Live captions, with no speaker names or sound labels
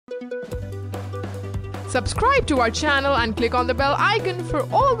Subscribe to our channel and click on the bell icon for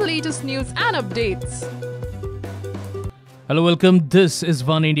all the latest news and updates. Hello, welcome. This is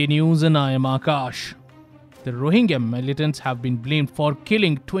Oneindia News and I am Akash. The Rohingya militants have been blamed for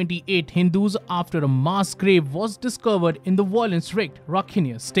killing 28 Hindus after a mass grave was discovered in the violence-wracked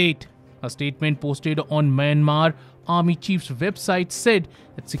Rakhine state. A statement posted on Myanmar Army chief's website said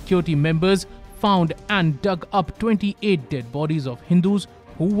that security members found and dug up 28 dead bodies of Hindus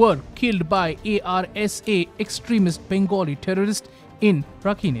who were killed by ARSA extremist Bengali terrorists in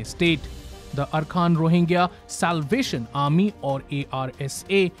Rakhine state. The Arakan Rohingya Salvation Army or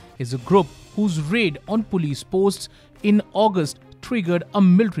ARSA is a group whose raid on police posts in August triggered a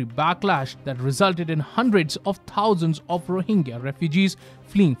military backlash that resulted in hundreds of thousands of Rohingya refugees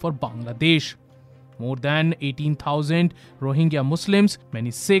fleeing for Bangladesh. More than 18,000 Rohingya Muslims, many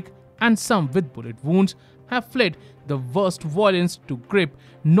Sikh and some with bullet wounds, have fled the worst violence to grip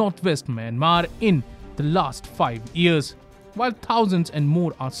northwest Myanmar in the last 5 years, while thousands and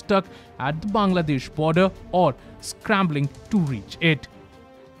more are stuck at the Bangladesh border or scrambling to reach it.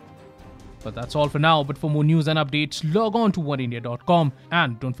 But that's all for now. But for more news and updates, log on to oneindia.com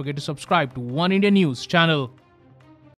and don't forget to subscribe to Oneindia News channel.